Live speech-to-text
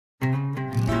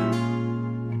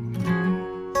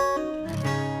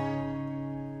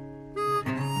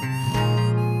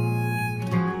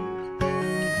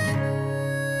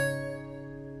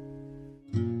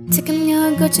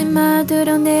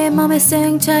거짓말들어 내 맘에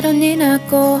생차로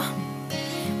니났고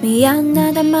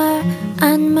미안하단 말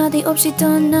한마디 없이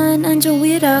떠난 안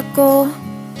좋으라고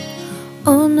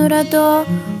오늘라도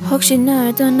혹시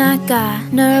날 떠날까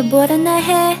널 보라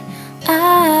해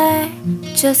I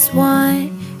just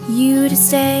want you to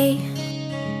stay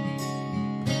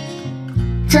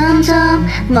점점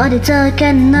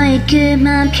멀어져가는 너의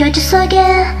그만 표지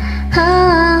속에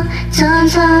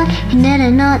전설이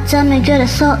내는 어쩌면 그래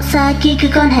속삭이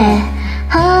그건 해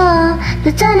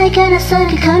늦잖아 가능성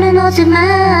그거는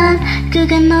오지만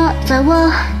그건 어려워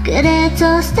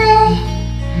그래도 stay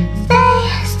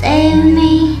with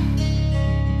me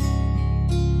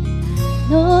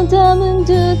너 담은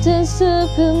듯한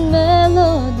슬픈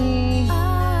멜로디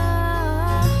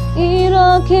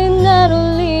이렇게 날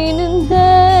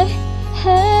울리는데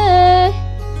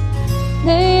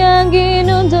내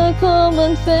향기는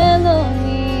달콤한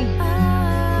펠로니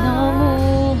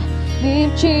너무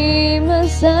밉지만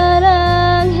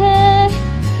사랑해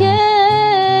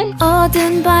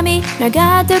어두운 밤이 날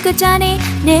가두고자니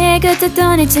내 곁에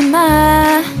떠나지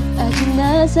마 아직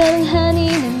날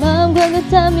사랑하니 내 마음과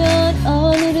같다면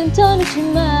오늘은 떠나지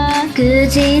마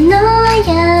굳이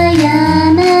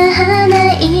너야야만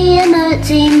하나이에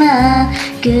멀지 마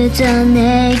그저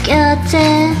내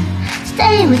곁에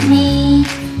stay with me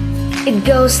It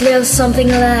goes little something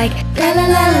like la la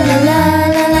la la la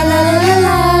la la la la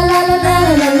la la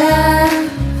la la la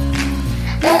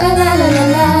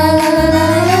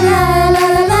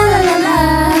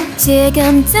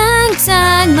지금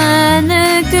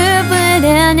당장만을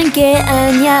구분하는 게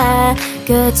아니야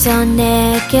그저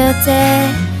내 곁에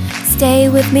stay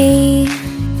with me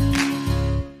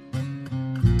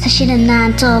사실은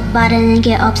난 또 바라는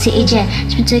게 없이 이제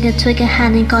심적인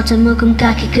퇴근하는 것도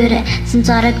무감각해 그래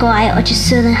친절하고의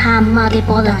어찌쓰는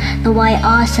한마디보다 너와의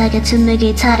어색한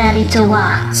투명이 차라리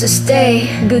좋아 So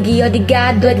stay 그게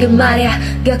어디가 되든 말야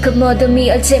겪은 모든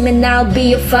미어지면 I'll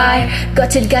be your fire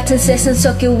거칠 같은 세상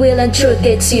속 you will and truth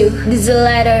it's you This is a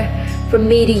letter from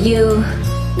me to you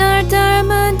널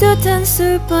닮은 듯한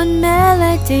슬픈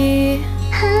멜로디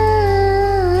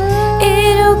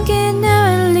이렇게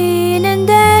날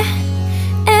울리는데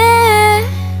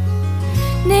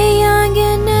내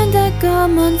향기는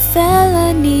달콤한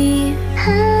felony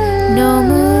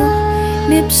너무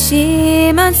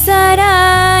밉지만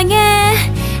사랑해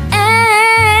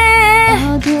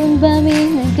어두운 밤이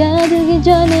날 가두기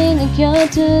전에 내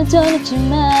곁을 떠나지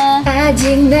마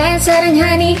아직 날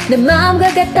사랑하니 내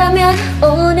마음과 같다면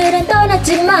오늘은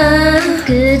떠나지 마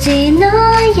굳이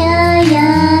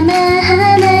너야야만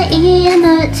하나이에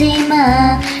멀지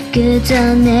마 그저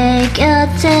내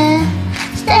곁에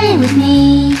stay with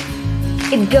me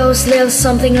It goes little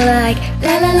something like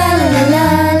la la la la la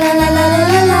la la la la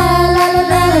la la la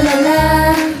la la la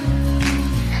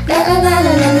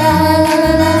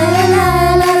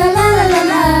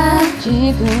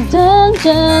지금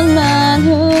당장만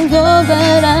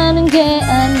고백하는 게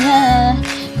아니야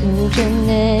그저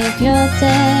내 곁에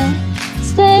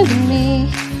stay with me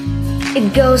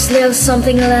It goes little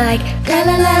something like la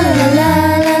la la la la la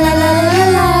la la la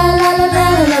la la la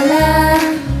la la la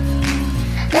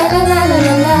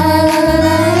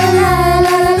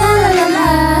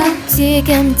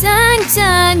지금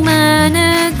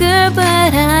당장만을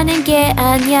구별하는 게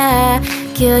아니야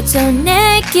그저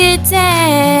내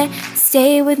곁에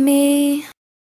stay with me